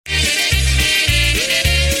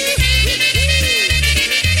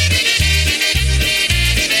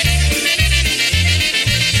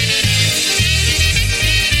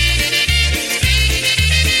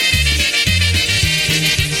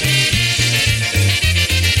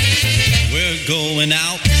going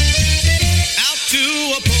out to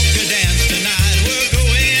a polka dance tonight. We're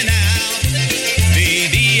going out,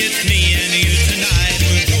 baby, it's me and you tonight.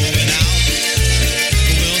 We're going out,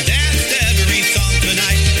 we'll dance to every song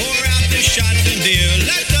tonight. Pour out the shots and beer,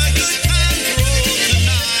 let the good times roll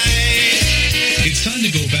tonight. It's time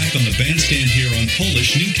to go back on the bandstand here on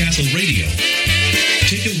Polish Newcastle Radio.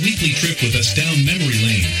 Take a weekly trip with us down memory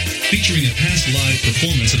lane, featuring a past live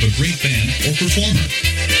performance of a great band or performer.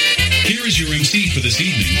 Here is your MC for this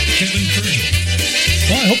evening, Kevin Kurgel.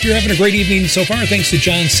 Well, I hope you're having a great evening so far. Thanks to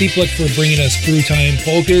John Seeplick for bringing us Through Time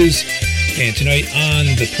Polkas. And tonight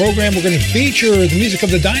on the program, we're going to feature the music of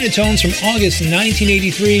the Dynatones from August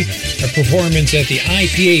 1983, a performance at the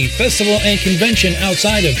IPA Festival and Convention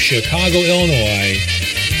outside of Chicago, Illinois.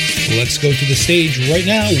 Let's go to the stage right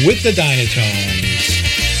now with the Dynatones.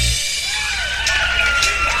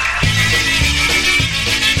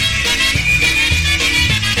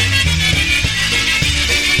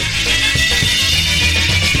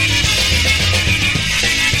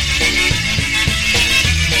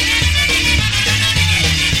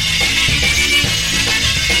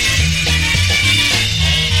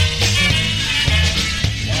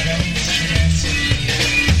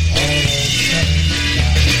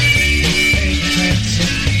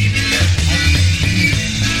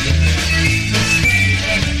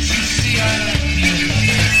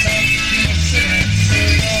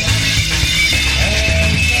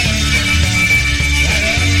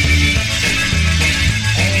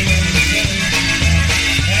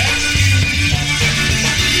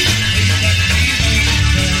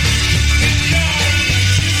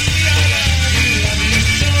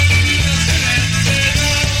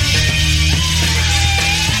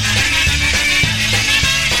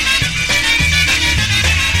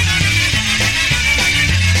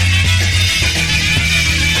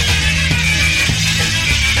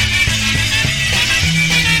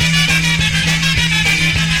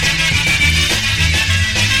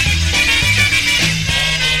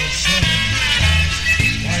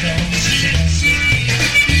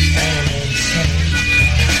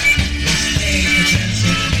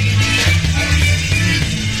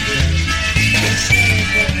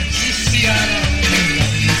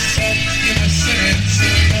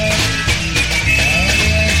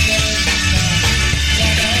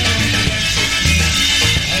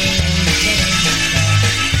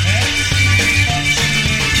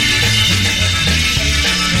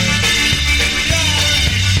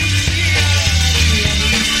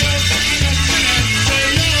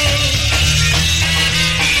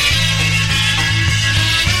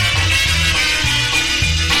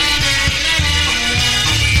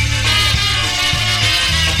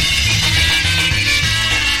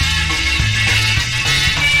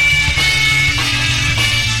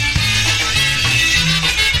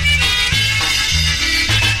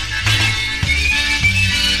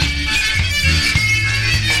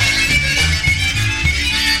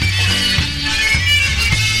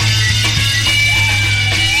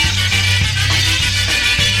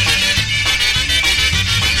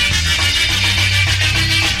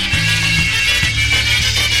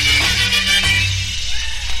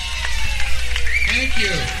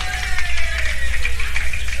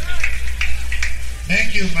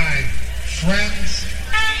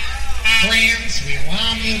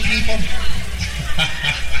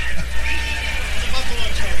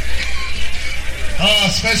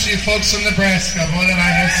 Especially folks from Nebraska. Why don't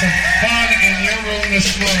I have some fun in your room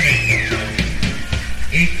this morning?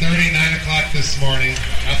 8:30, 9 o'clock this morning.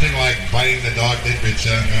 Nothing like biting the dog that bit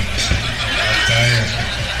you. I'll tell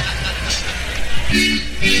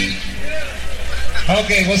you.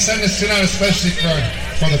 Okay, we'll send this tune out especially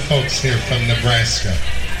for the folks here from Nebraska.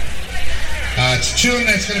 It's a tune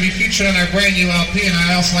that's going to be featured on our brand new LP, and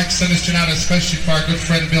I'd also like to send this tune out especially for our good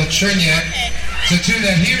friend Bill Cherniak. It's a tune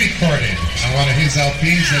that he recorded on one of his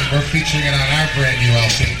LPs, and we're featuring it on our brand new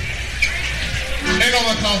LP. They're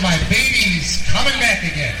going to call My Baby's Coming Back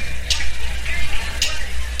Again.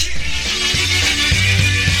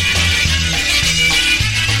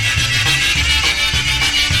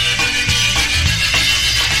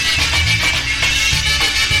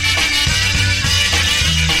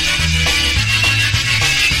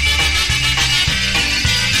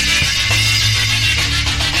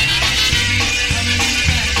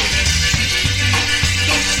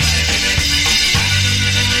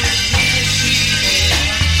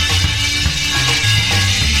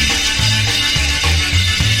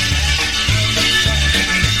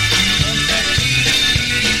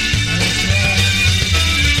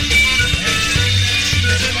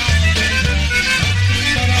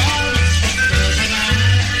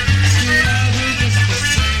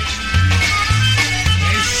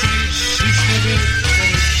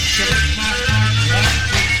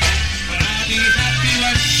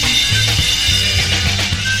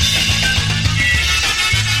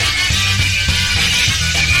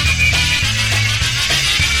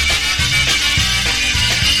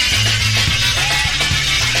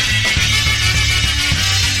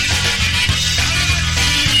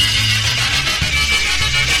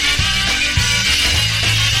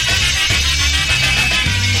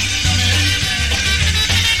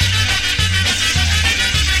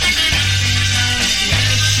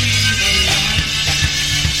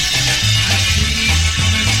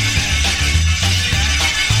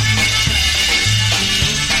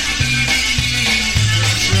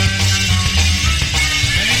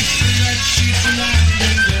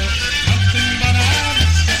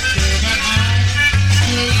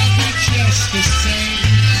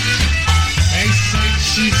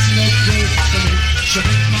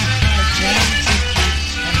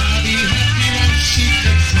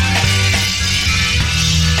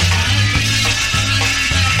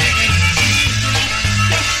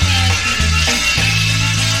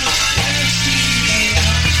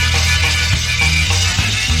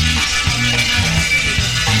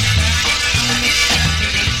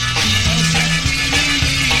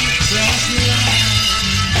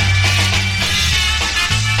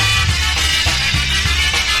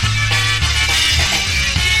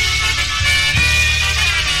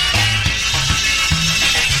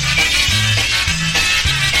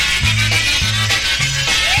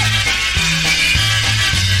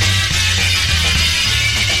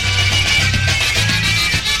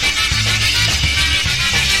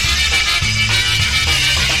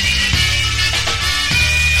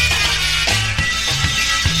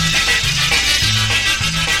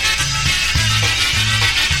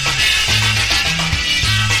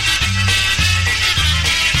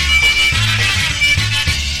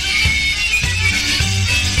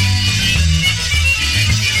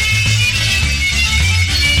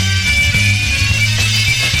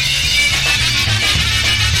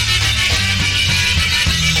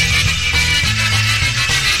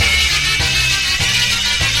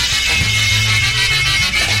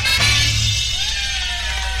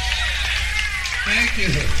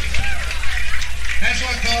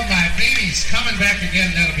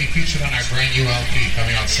 Again, that'll be featured on our brand new LP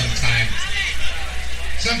coming out sometime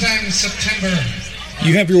in September.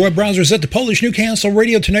 You have your web browser set to Polish Newcastle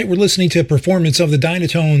Radio. Tonight we're listening to a performance of the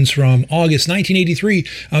Dynatones from August 1983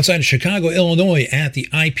 outside of Chicago, Illinois at the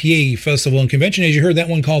IPA Festival and Convention. As you heard, that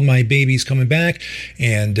one called My Baby's Coming Back.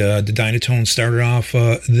 And the Dynatones started off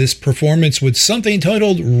this performance with something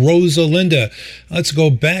titled Rosalinda. Let's go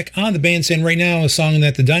back on the bandstand right now, a song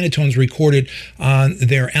that the Dynatones recorded on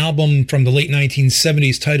their album from the late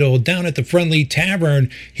 1970s titled Down at the Friendly Tavern.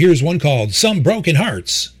 Here's one called Some Broken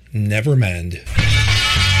Hearts Never Mend.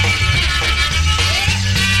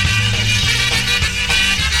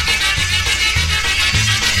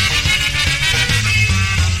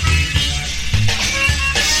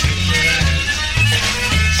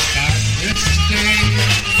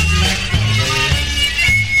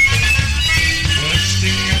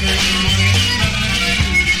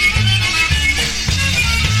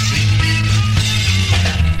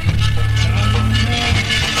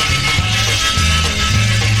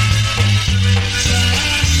 Some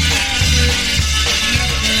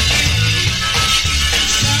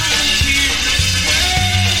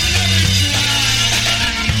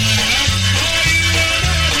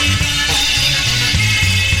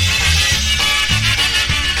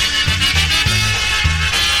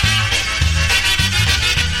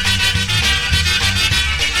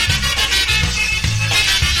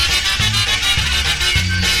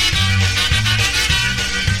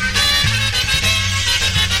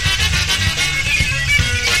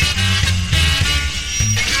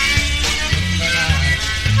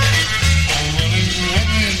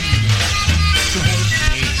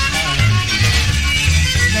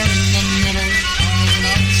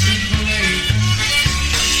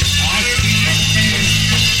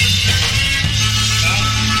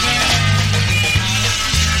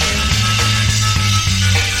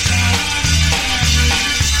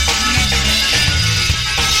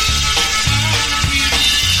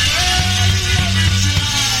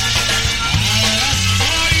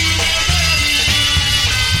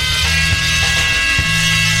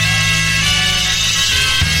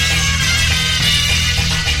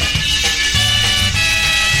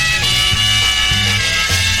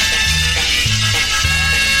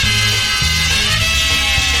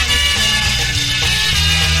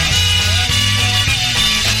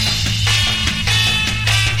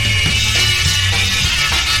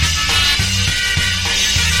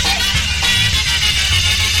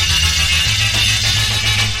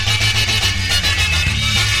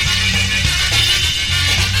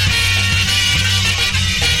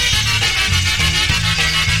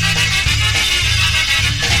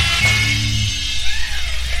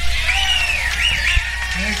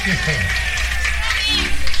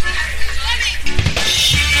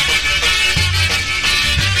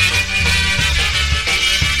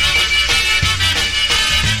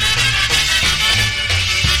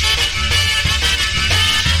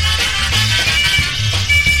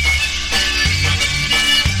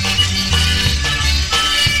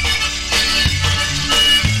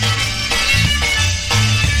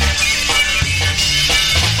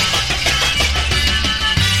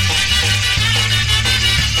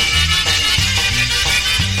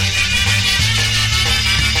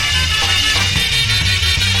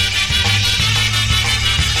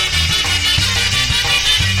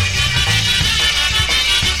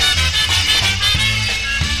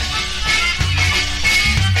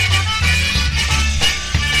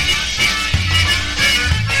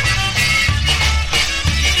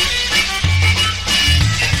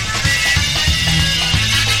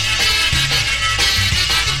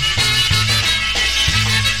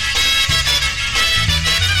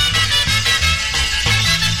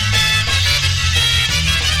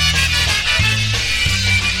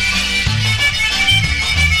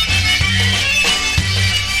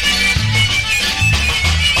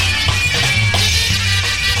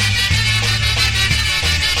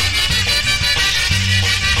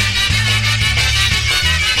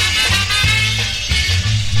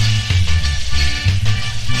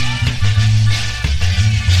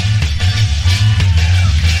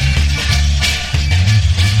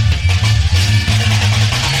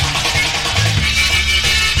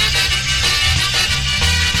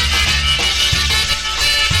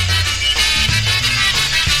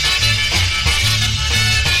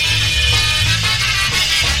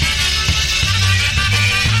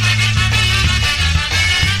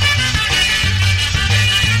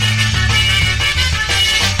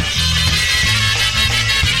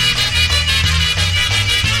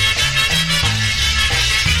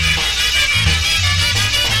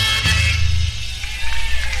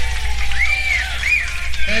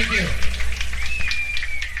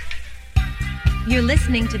You're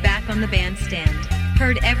listening to Back on the Bandstand,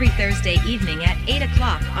 heard every Thursday evening at 8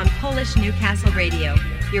 o'clock on Polish Newcastle Radio,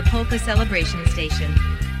 your polka celebration station.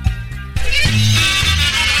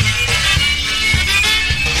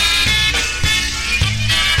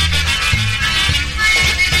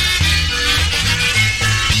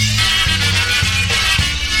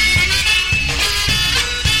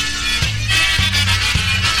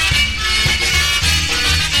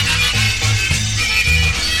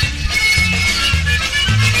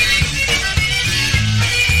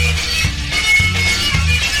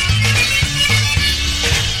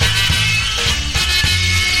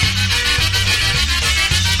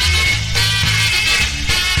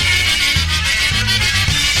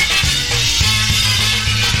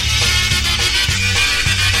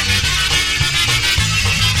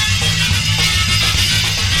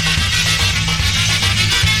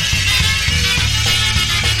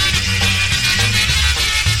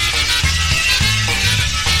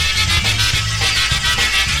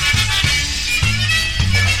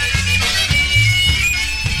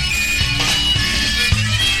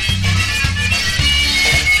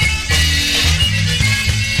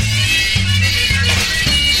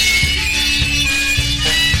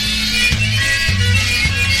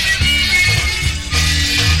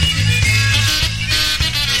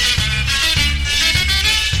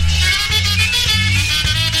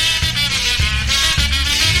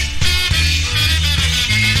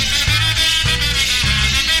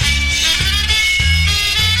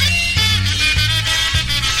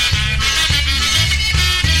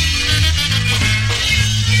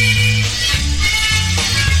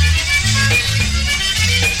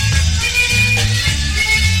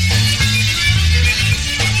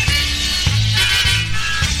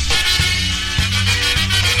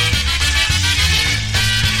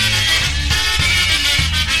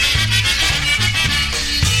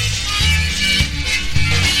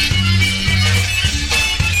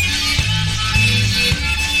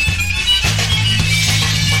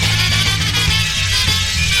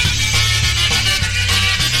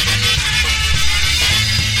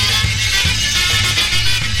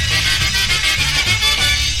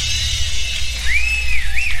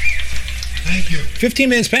 Thank you. 15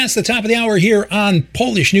 minutes past the top of the hour here on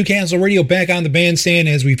Polish Newcastle Radio, back on the bandstand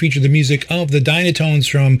as we feature the music of the Dynatones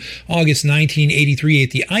from August 1983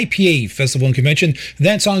 at the IPA Festival and Convention.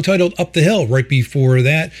 That song titled Up the Hill. Right before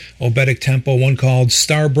that, Obetic Tempo, one called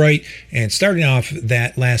Star Bright. And starting off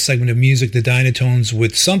that last segment of music, the Dynatones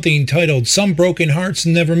with something titled Some Broken Hearts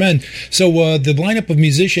Never Mend. So the lineup of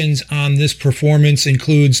musicians on this performance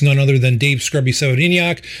includes none other than Dave Scrubby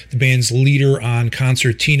Severiniak, the band's leader on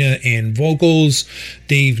concertina and vocals,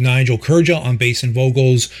 Dave Nigel Kurja on bass and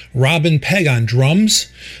vocals, Robin Pegg on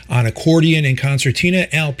drums, on accordion and concertina,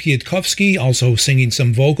 Al Piatkowski also singing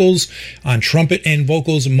some vocals, on trumpet and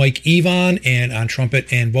vocals, Mike Ivan, and on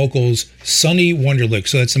trumpet and vocals, Sonny Wunderlich.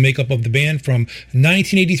 So that's the makeup of the band from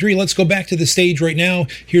 1983. Let's go back to the stage right now.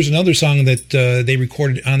 Here's another song that they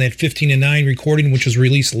recorded on that 15-9 recording, which was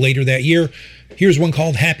released later that year. Here's one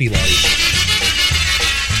called Happy Life.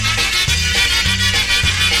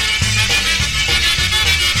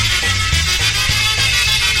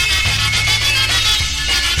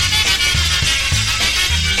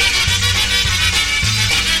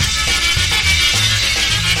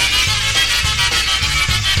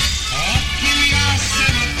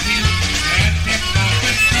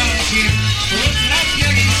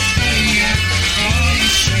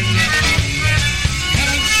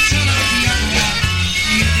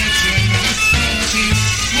 Thank you.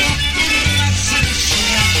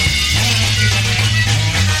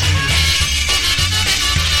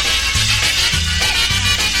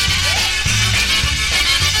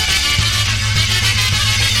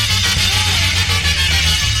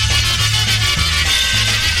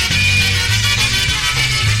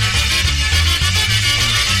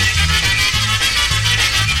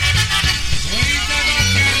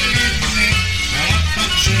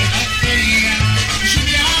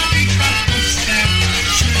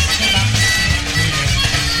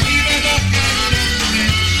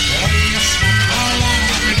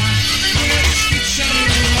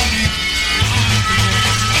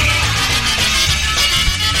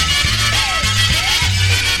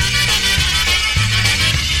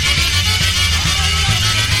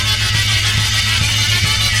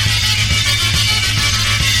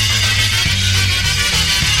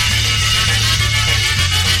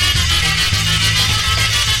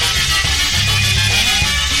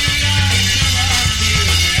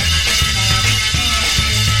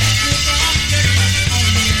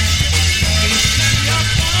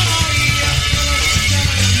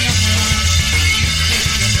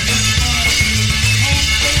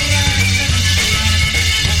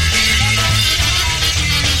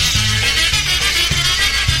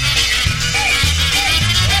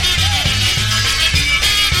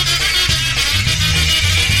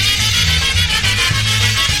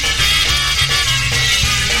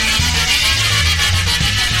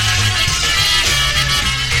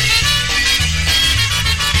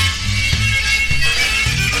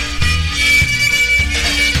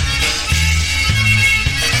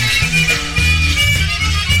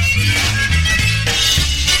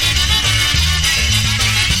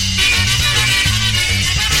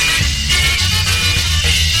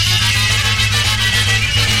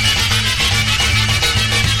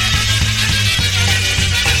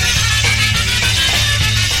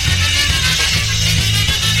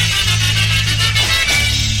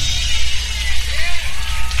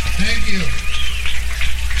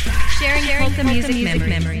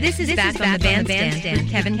 is Back on the Bandstand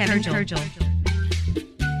with Kevin Kurgel.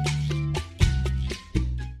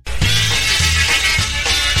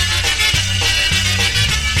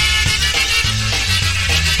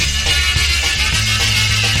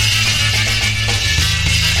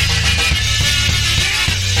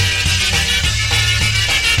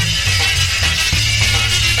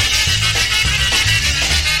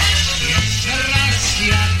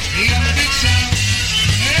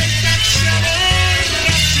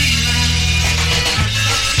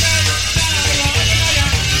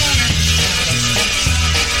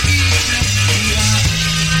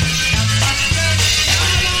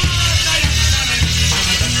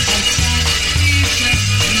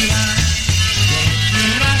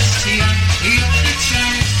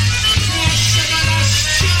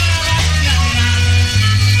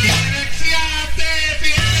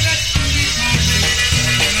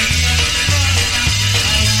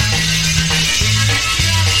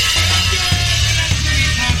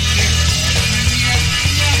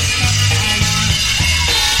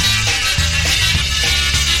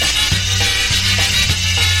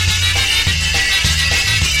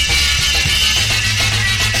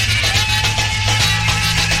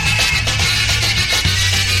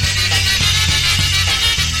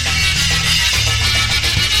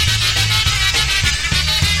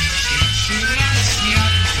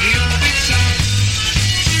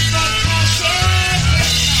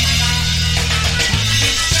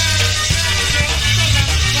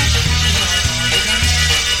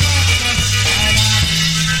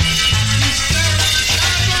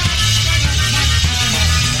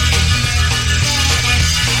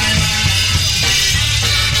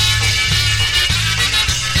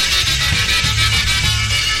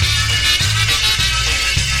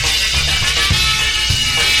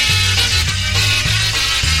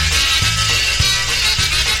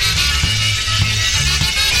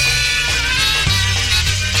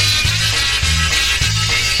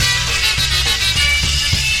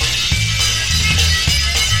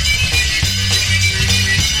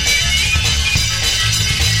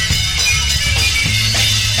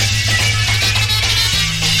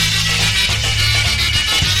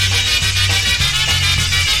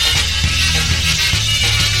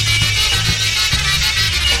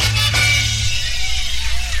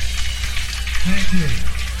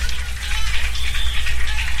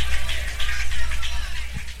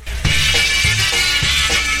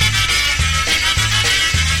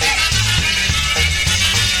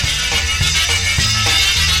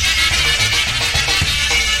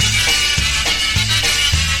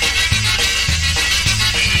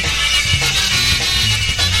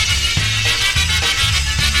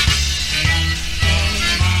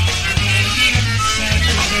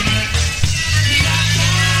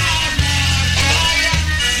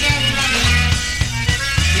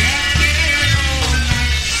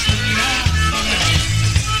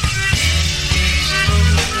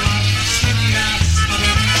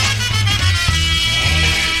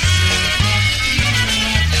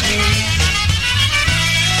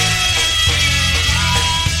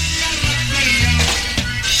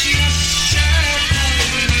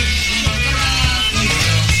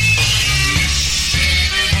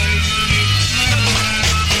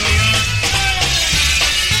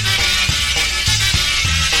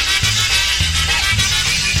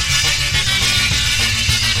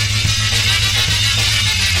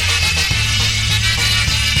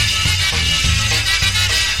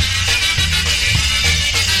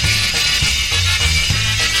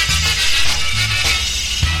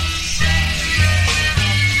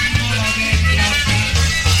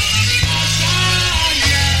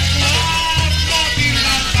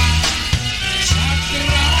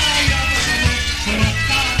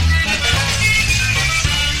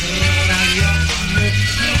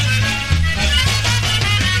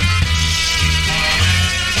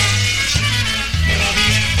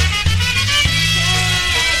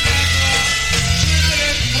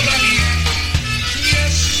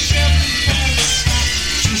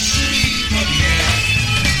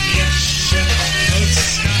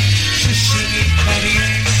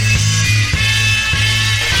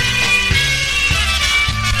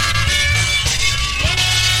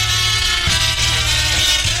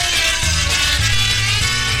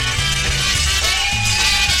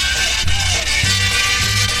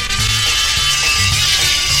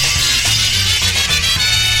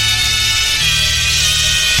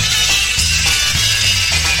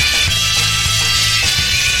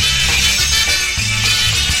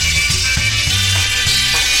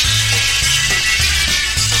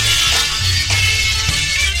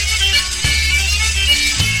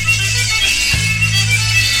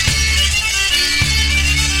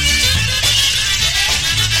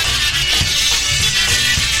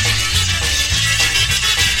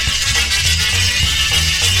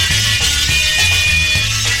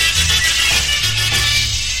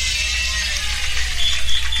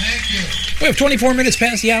 We have 24 minutes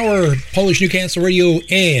past the hour, Polish Newcastle Radio,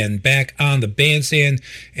 and back on the Bandstand.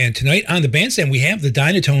 And tonight on the Bandstand, we have the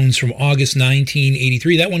Dynatones from August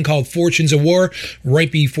 1983. That one called Fortunes of War.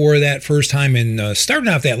 Right before that, first time, and starting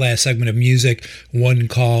off that last segment of music, one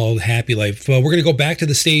called Happy Life. We're going to go back to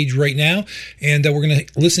the stage right now, and we're going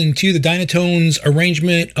to listen to the Dynatones'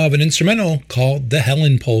 arrangement of an instrumental called the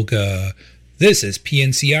Helen Polka. This is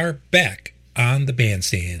PNCR back on the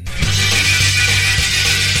Bandstand.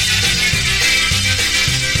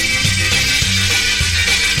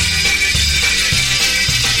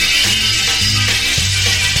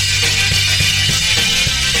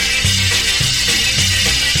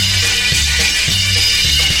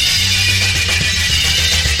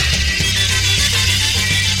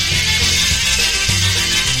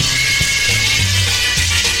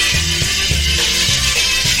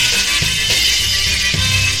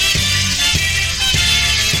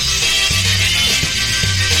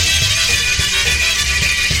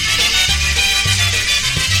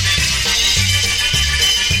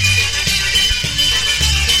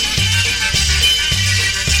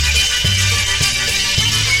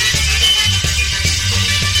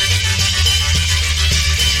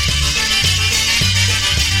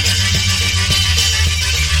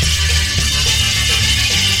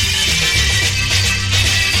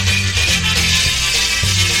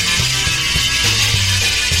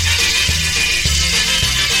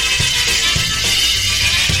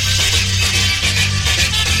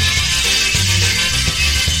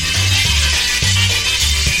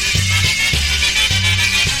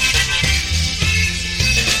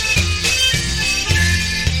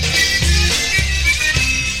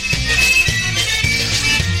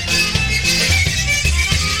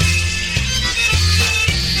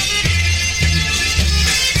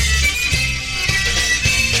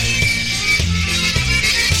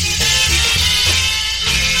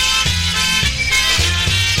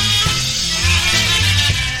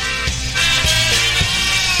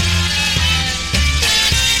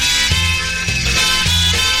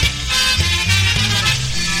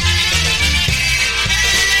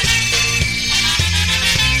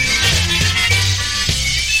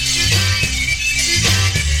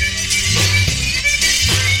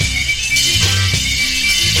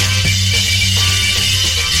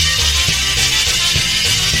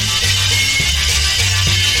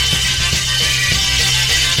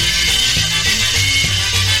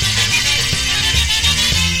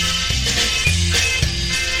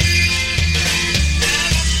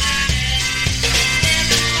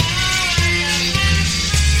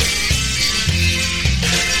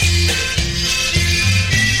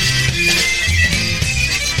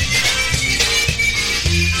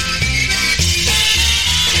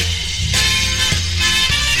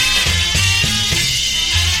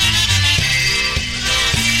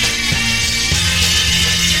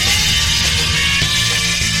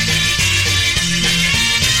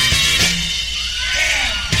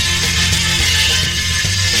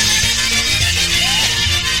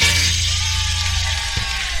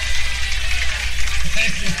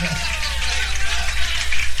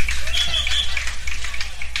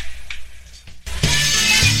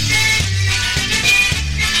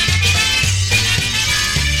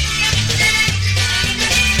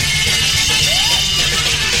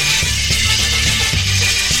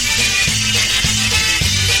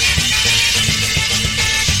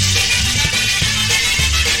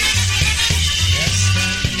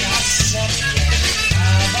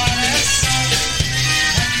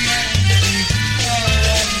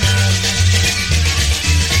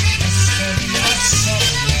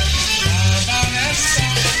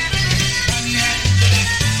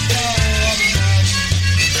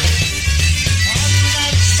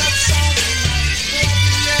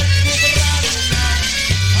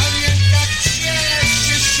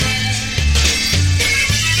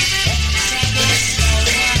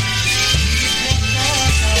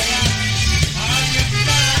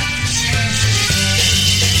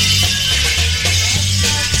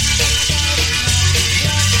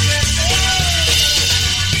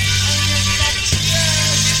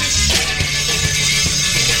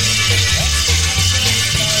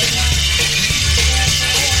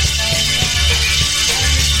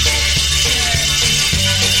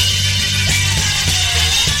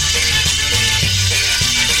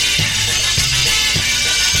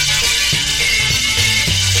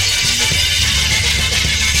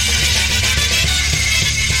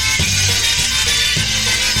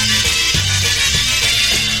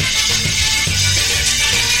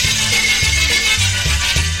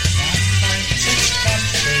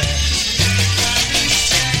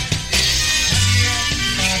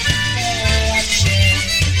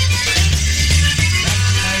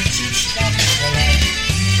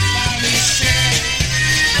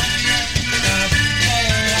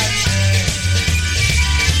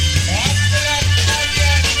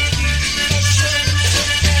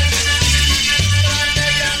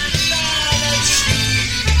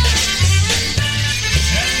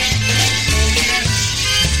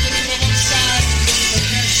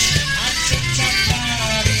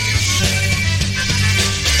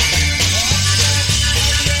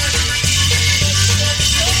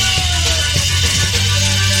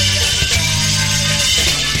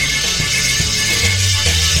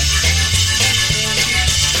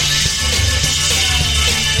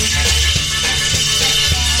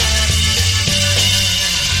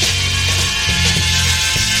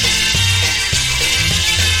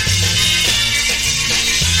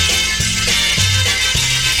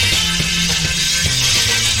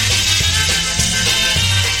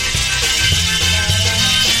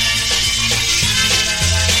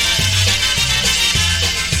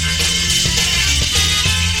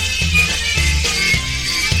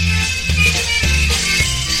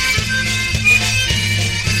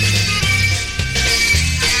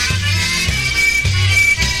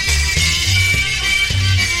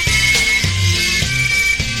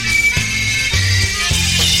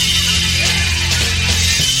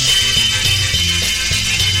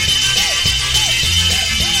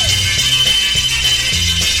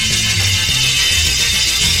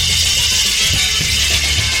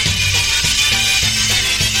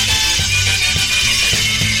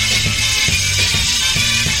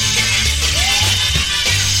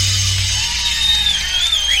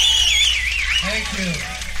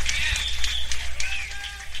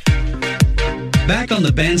 Back on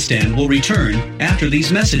the Bandstand will return after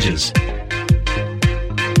these messages.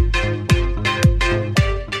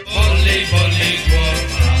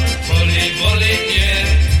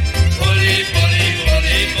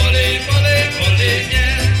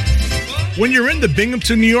 When you're in the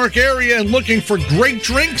Binghamton, New York area and looking for great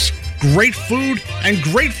drinks, great food, and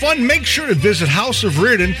great fun, make sure to visit House of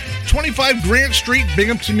Reardon, 25 Grant Street,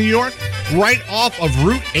 Binghamton, New York, right off of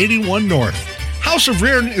Route 81 North. House of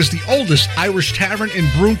Reardon is the oldest Irish tavern in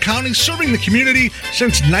Broome County, serving the community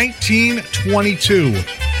since 1922.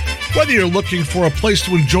 Whether you're looking for a place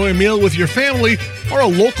to enjoy a meal with your family or a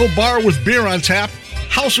local bar with beer on tap,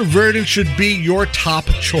 House of Reardon should be your top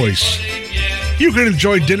choice. You can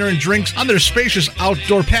enjoy dinner and drinks on their spacious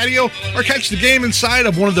outdoor patio or catch the game inside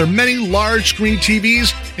of one of their many large-screen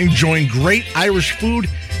TVs, enjoying great Irish food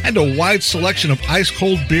and a wide selection of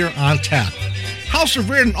ice-cold beer on tap. House of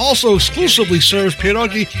Reardon also exclusively serves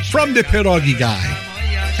pierogi from the Pierogi Guy.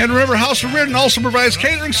 And remember, House of Reardon also provides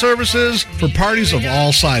catering services for parties of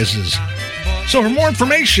all sizes. So for more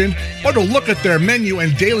information or to look at their menu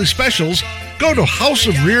and daily specials, go to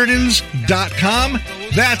houseofreardons.com.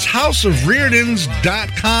 That's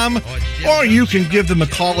houseofreardons.com. Or you can give them a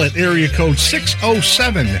call at area code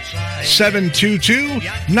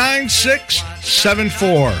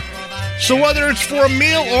 607-722-9674. So whether it's for a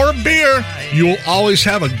meal or a beer, you'll always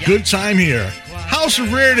have a good time here. House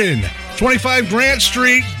of Reardon, 25 Grant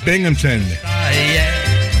Street, Binghamton.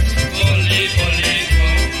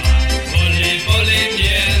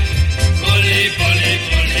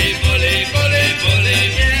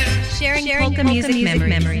 Sharing polka music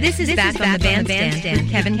memories. This is Back on the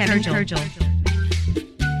Bandstand. Kevin Kurgel.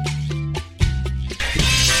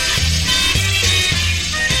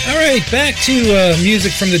 All right, back to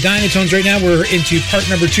music from the Dynatones. Right now we're into part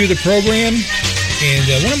number 2 of the program.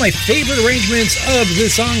 And one of my favorite arrangements of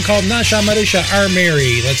this song called Nasha Marisha Are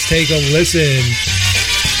Merry. Let's take a listen.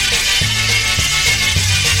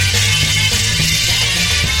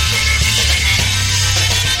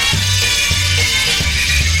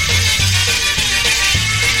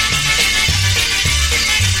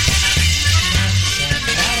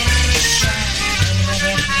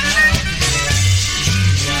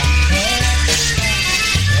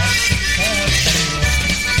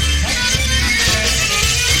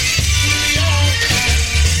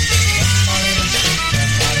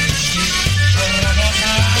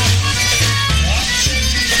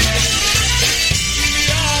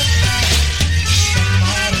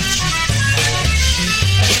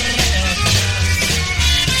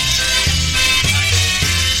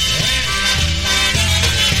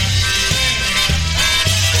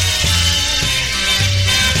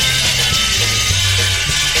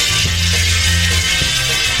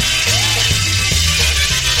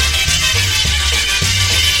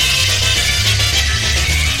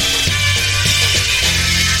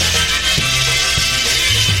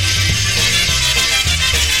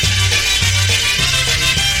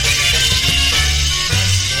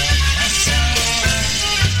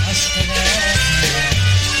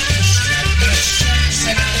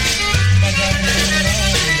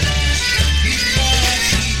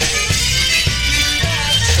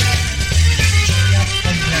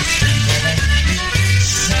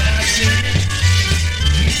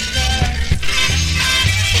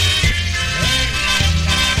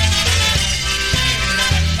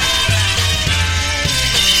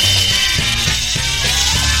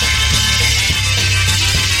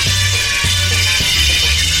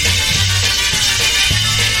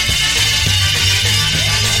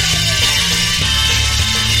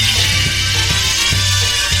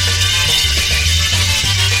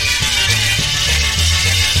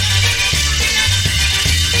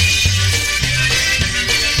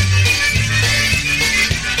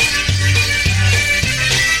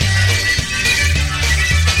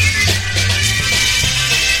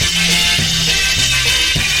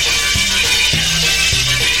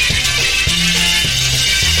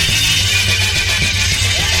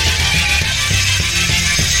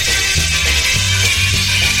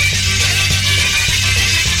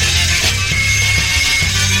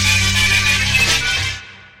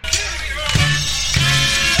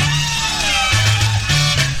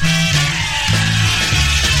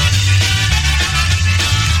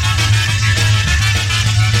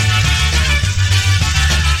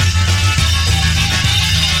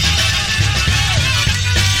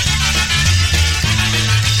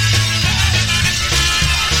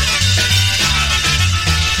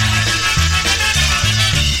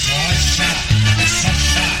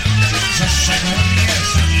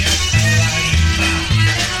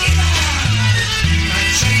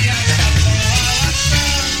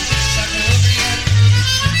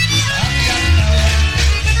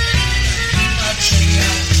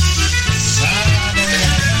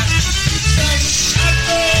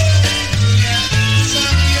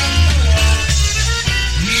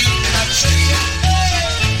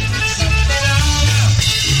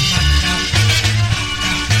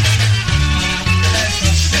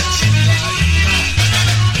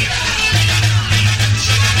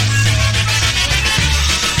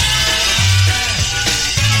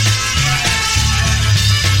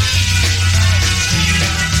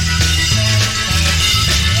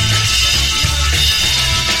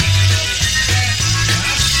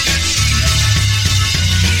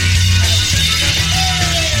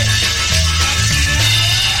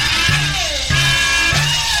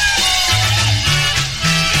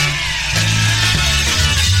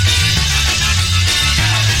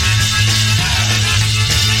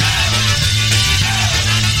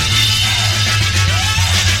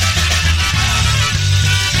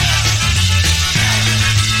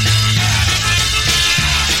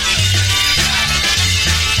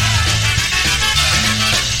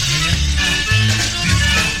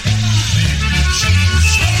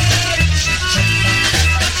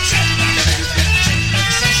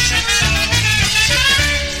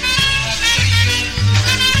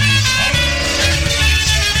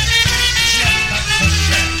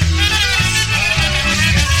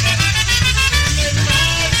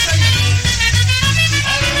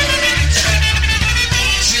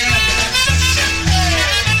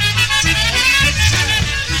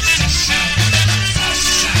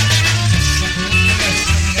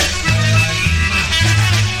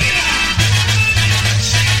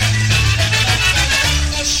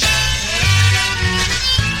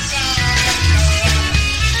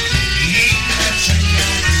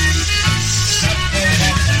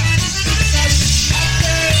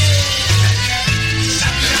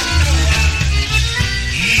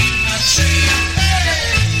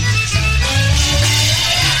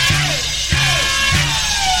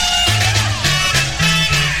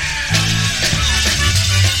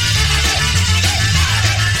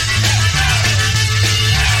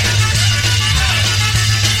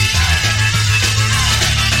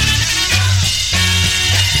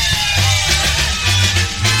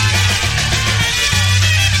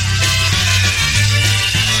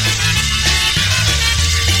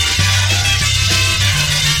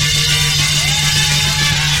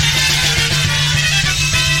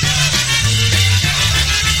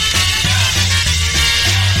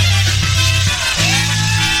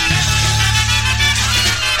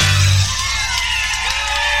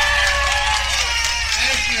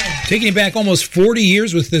 Taking it back almost 40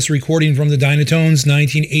 years with this recording from the Dynatones,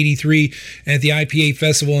 1983, at the IPA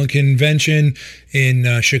Festival and Convention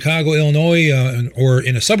in Chicago, Illinois, or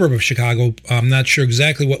in a suburb of Chicago. I'm not sure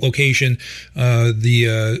exactly what location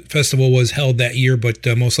the festival was held that year, but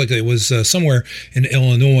most likely it was somewhere in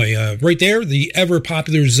Illinois. Right there, the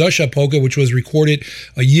ever-popular Zusha Polka, which was recorded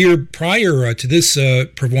a year prior to this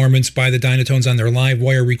performance by the Dynatones on their live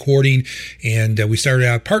wire recording. And we started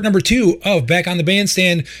out part number 2 of Back on the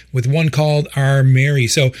Bandstand with one called Our Mary.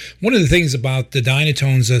 So one of the things about the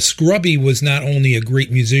Dynatones, Scrubby was not only a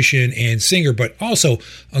great musician and singer, but also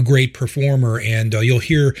a great performer. And you'll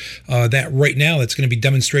hear that right now. That's going to be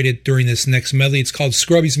demonstrated during this next medley. It's called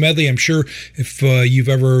Scrubby's Medley. I'm sure if you've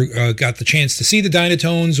ever got the chance to see the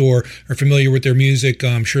Dynatones or are familiar with their music,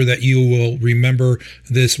 I'm sure that you will remember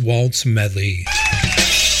this waltz medley.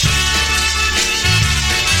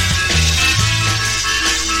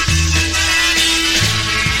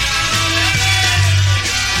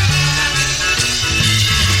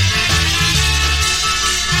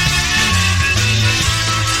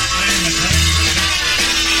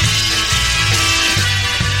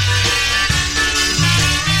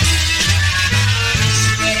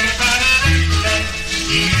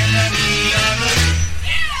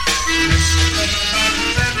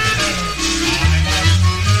 I'm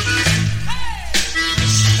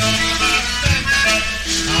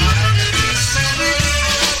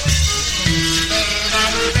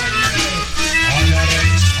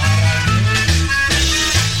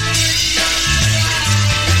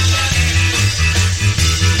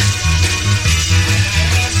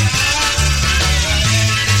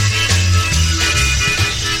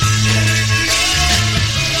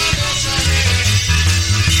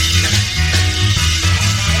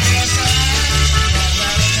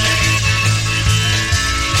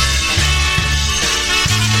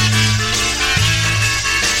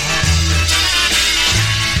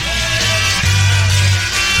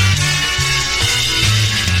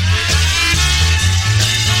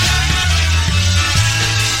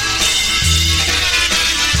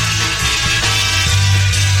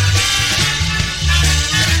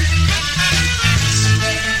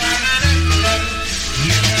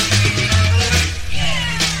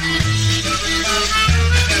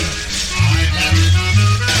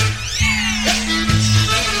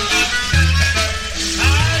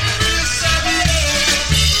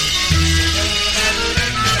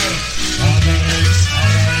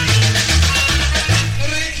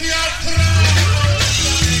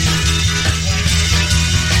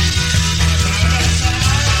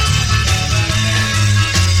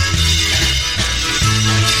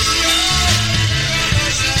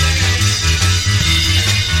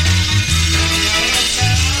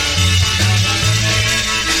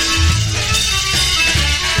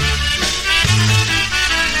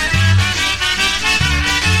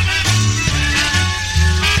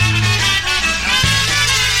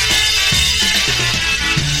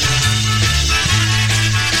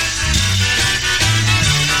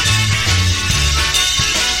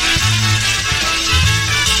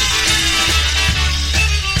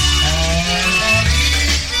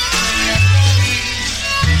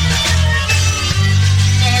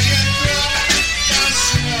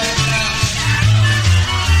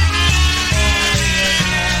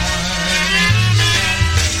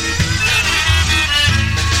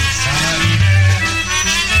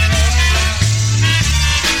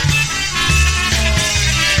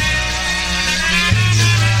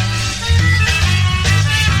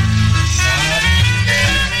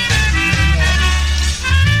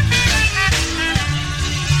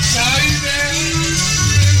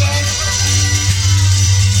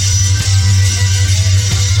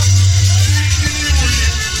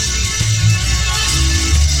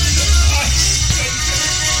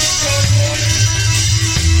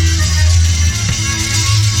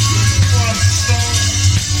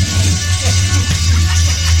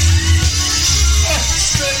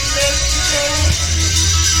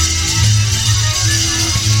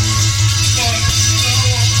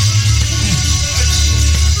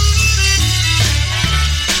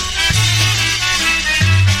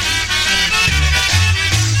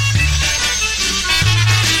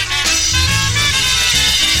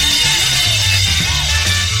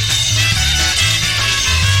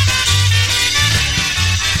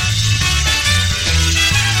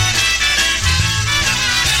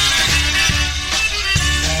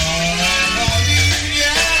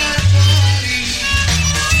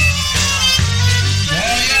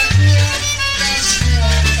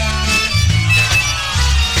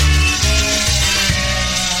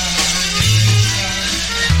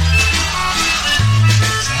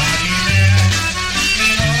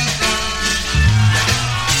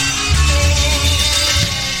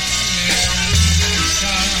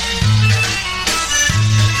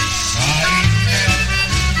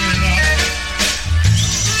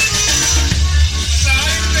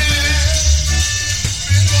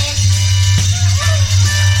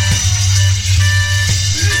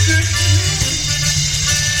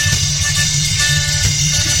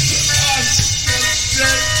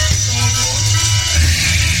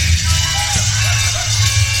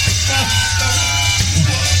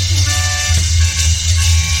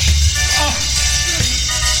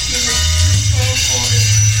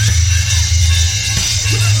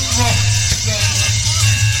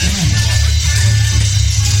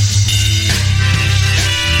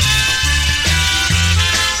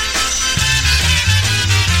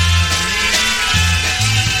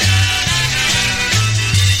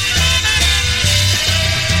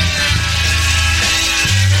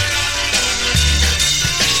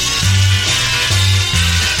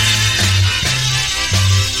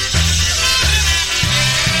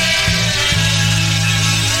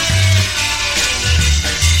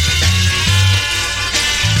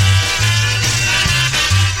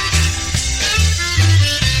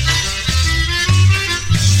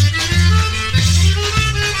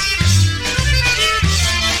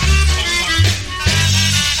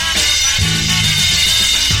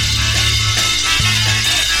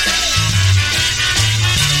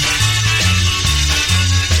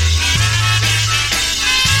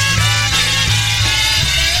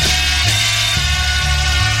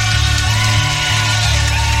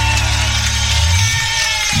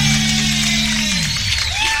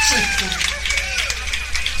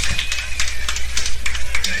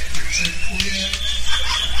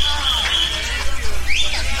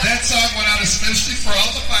for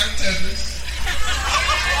all the bartenders.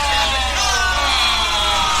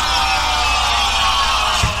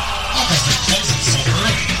 Oh, because they're closing so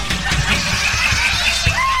early.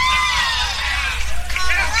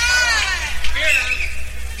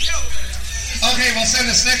 Okay, we'll send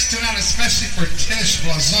this next tune out especially for Tish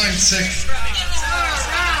Blazoinczyk.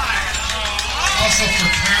 Also for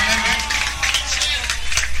Carmen.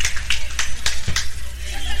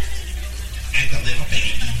 And the little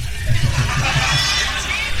baby.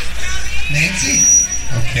 Nancy?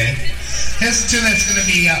 Okay. Here's a tune that's going to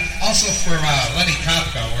be also for Lenny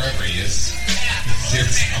Kopka, wherever he is. He's here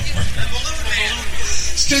somewhere.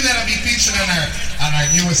 It's a tune that'll be featured on our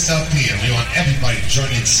newest LP, and we want everybody to join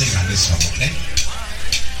in and sing on this one, okay?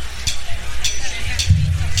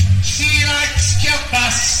 She likes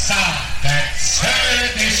kielbasa, that's her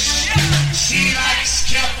dish. She likes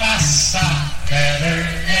kielbasa better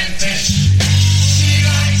than fish. She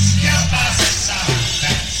likes kielbasa,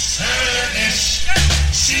 that's her dish.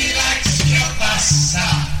 She likes kielbasa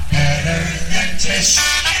better than fish.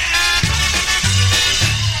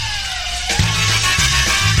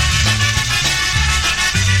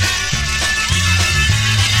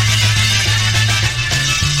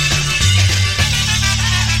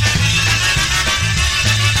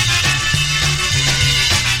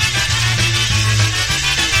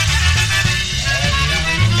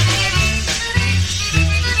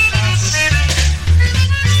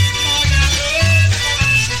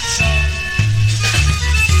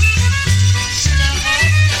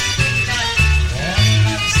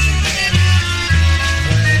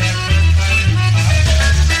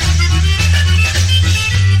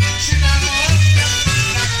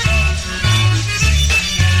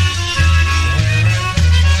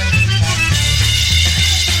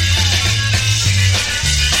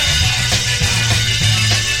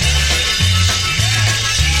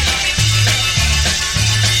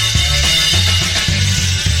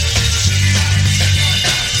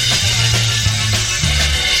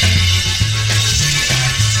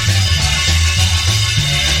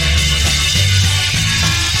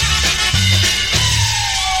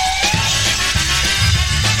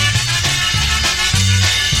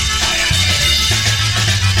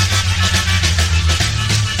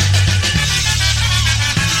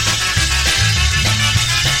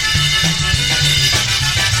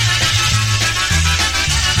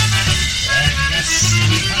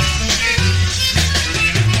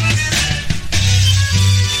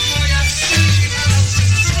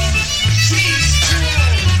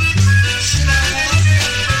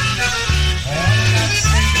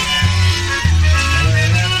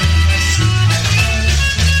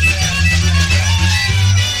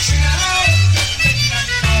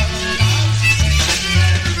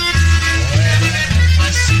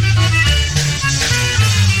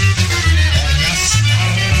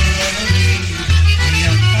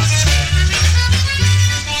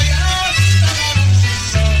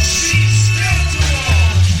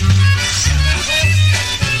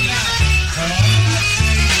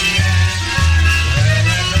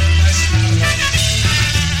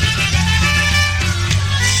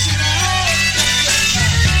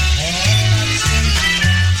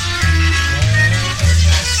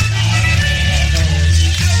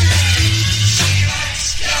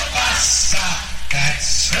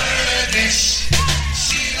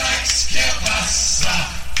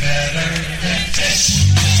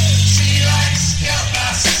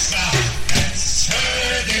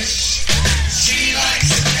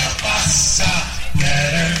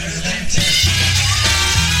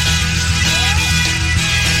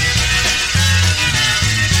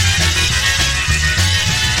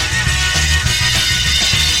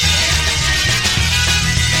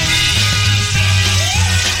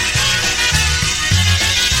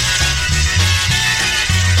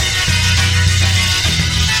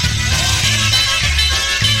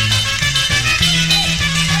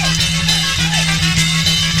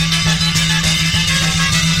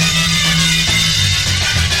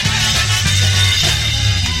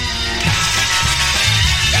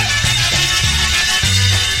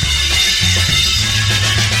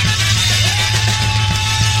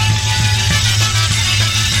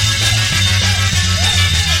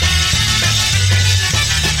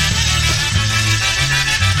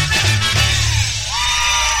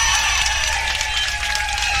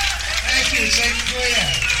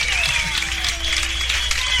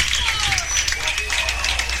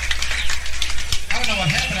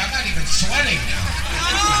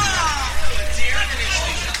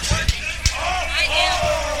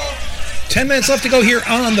 10 minutes left to go here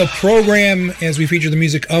on the program as we feature the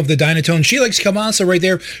music of the Dynatones. She Likes Kielbasa right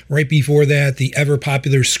there. Right before that, the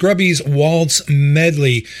ever-popular Scrubbies Waltz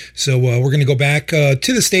Medley. So we're going to go back to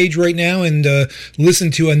the stage right now and listen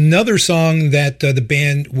to another song that the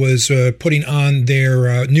band was putting on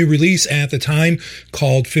their new release at the time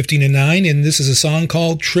called 15 and 9. And this is a song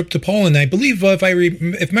called Trip to Poland. I believe,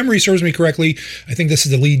 if memory serves me correctly, I think this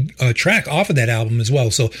is the lead track off of that album as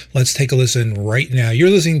well. So let's take a listen right now. You're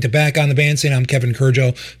listening to Back on the Bandstand. I'm Kevin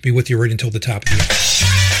Kurjo. Be with you right until the top of the hour.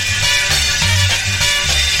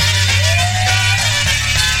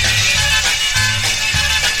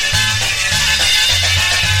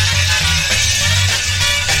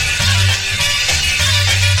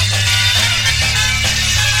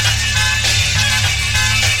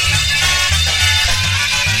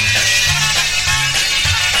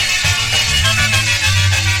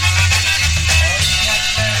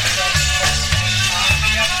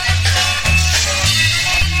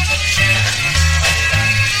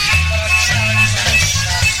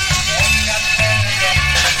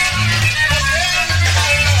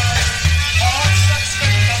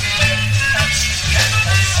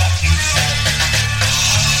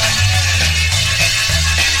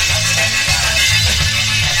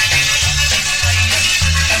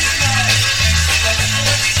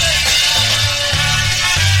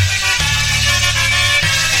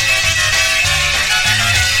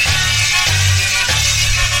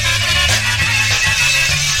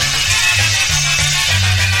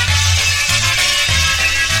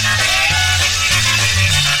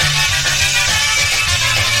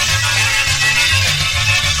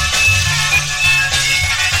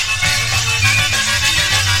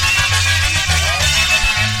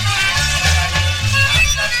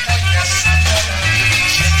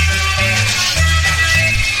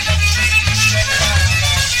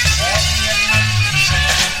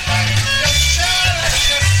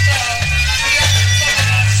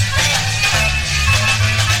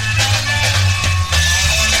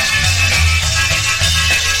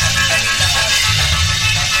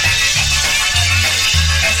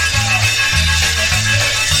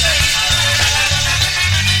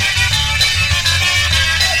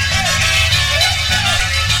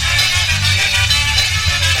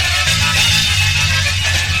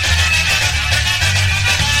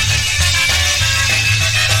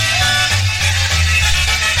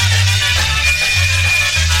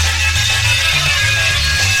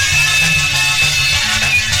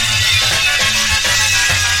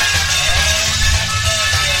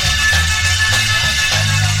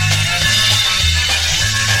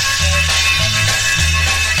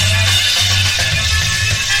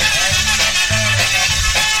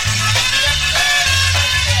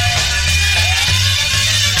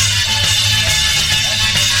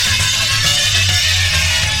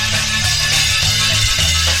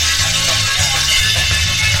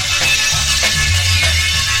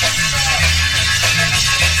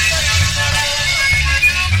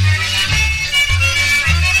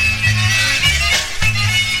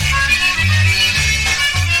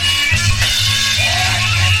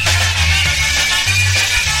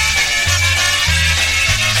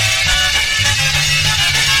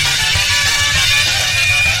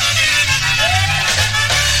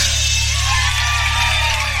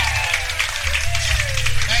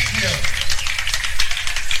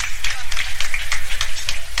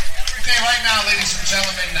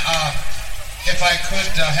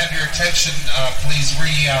 Attention, please.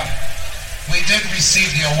 We did receive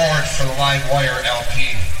the award for the Live Wire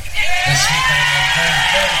LP this week, and I'm very,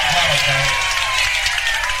 very proud of that.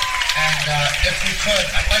 And if we could,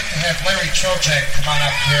 I'd like to have Larry Trojak come on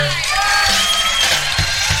up here.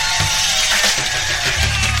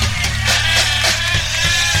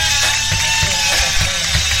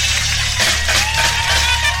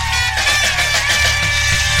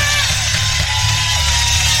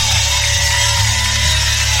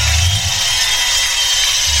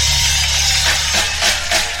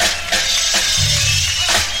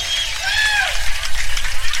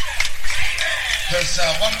 There's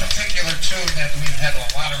one particular tune that we've had a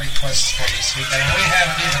lot of requests for this week, and we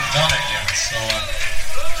haven't even done it yet, so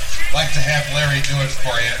I'd like to have Larry do it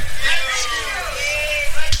for you.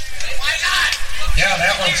 Why not? Yeah,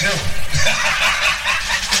 that one too.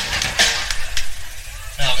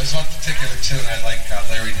 Now, there's one particular tune I'd like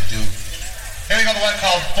Larry to do. Here we go, the one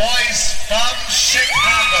called Boys from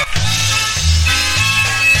Chicago.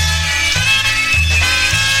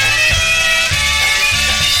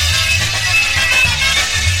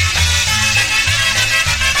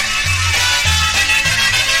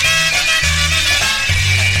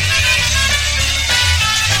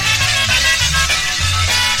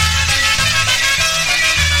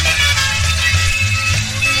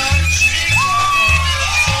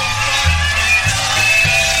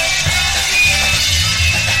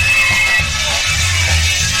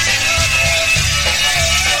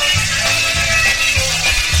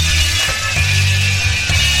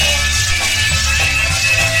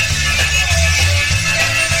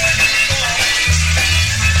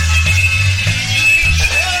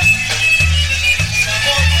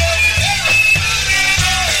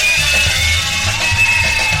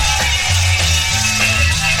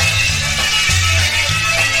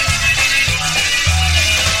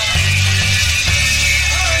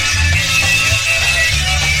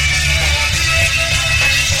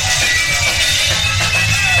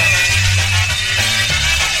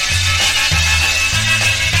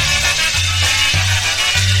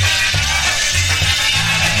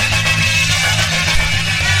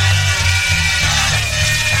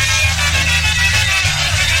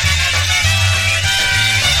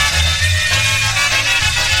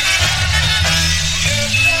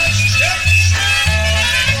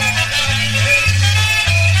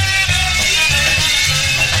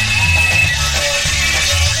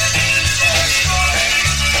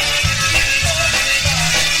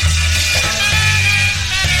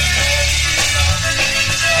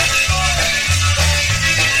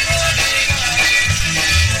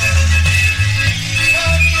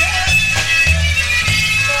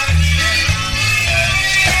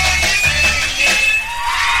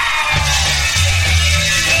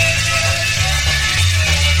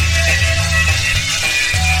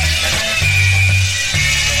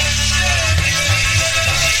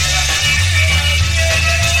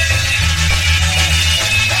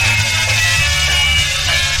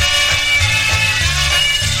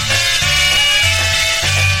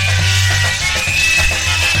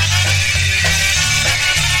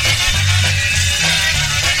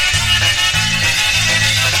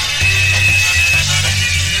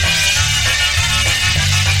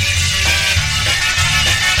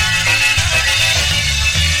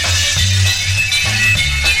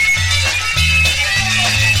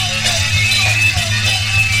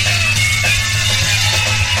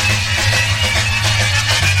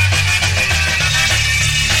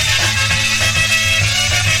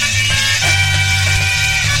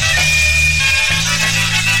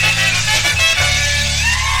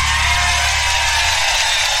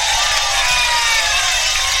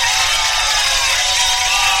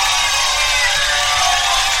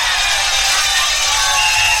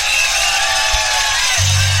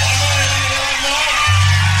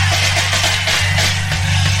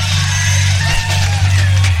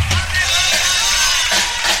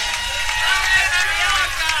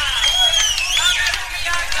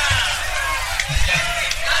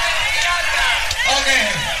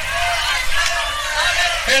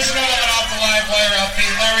 Here's another one off the live wire LP.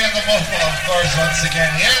 Larry and the Buffalo, of course, once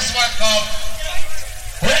again. Here's one called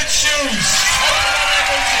Red Shoes.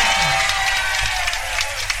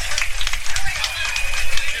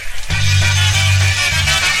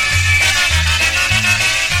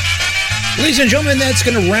 Ladies and gentlemen, that's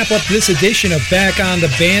going to wrap up this edition of Back on the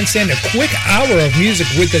Bandstand. A quick hour of music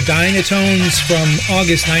with the Dynatones from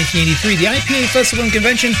August 1983. The IPA Festival and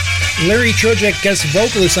Convention. Larry Trojak, guest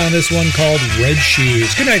vocalist on this one called Red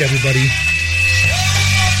Shoes. Good night, everybody.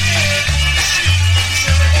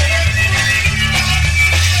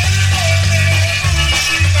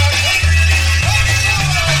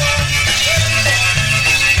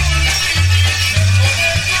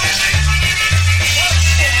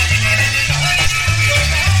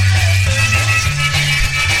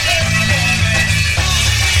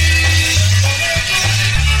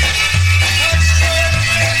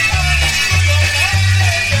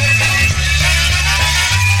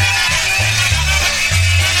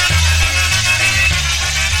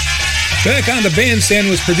 Back on the Bandstand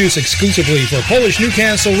was produced exclusively for Polish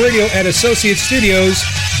Newcastle Radio at Associate Studios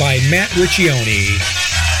by Matt Riccioni.